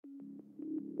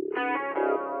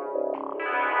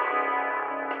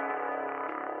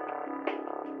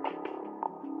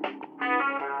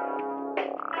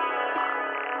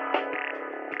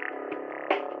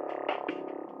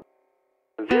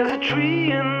There's a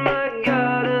tree in my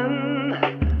garden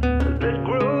that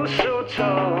grows so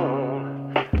tall.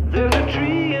 There's a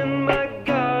tree in my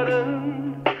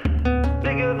garden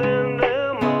bigger than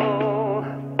them all.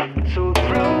 So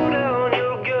throw down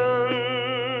your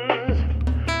guns,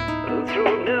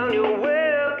 throw down your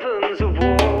weapons of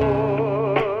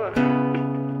war.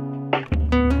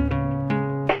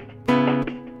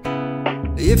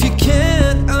 If you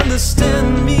can't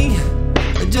understand me,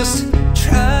 just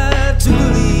try to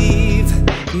believe.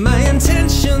 My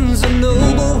intentions are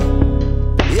noble,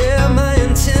 yeah, my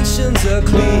intentions are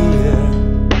clear.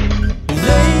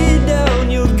 Lay down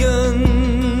your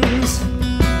guns,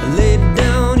 lay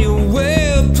down your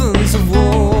weapons of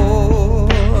war.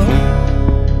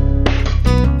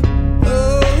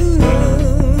 Oh,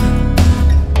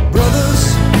 brothers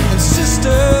and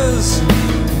sisters,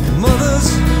 mothers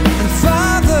and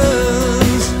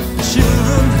fathers,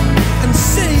 children and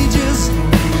sages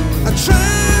are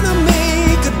trying to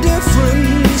make a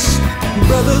difference.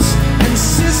 Brothers and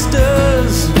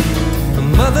sisters,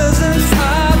 mothers and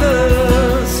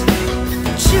fathers,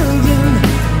 children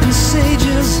and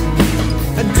sages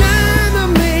are trying to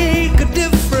make a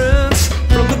difference.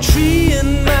 From the tree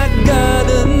in my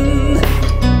garden,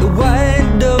 the white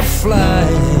dove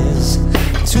flies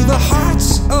to the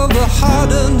hearts of the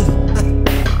hardened,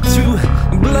 through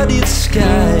bloodied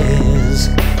skies,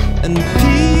 and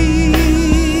peace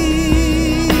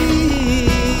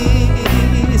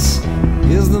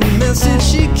is the message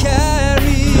she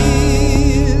carries.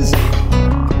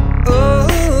 Oh,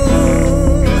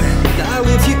 now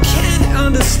if you can't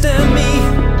understand me,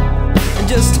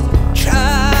 just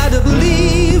try to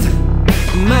believe.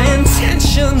 My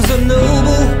intentions are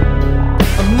noble,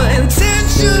 my intentions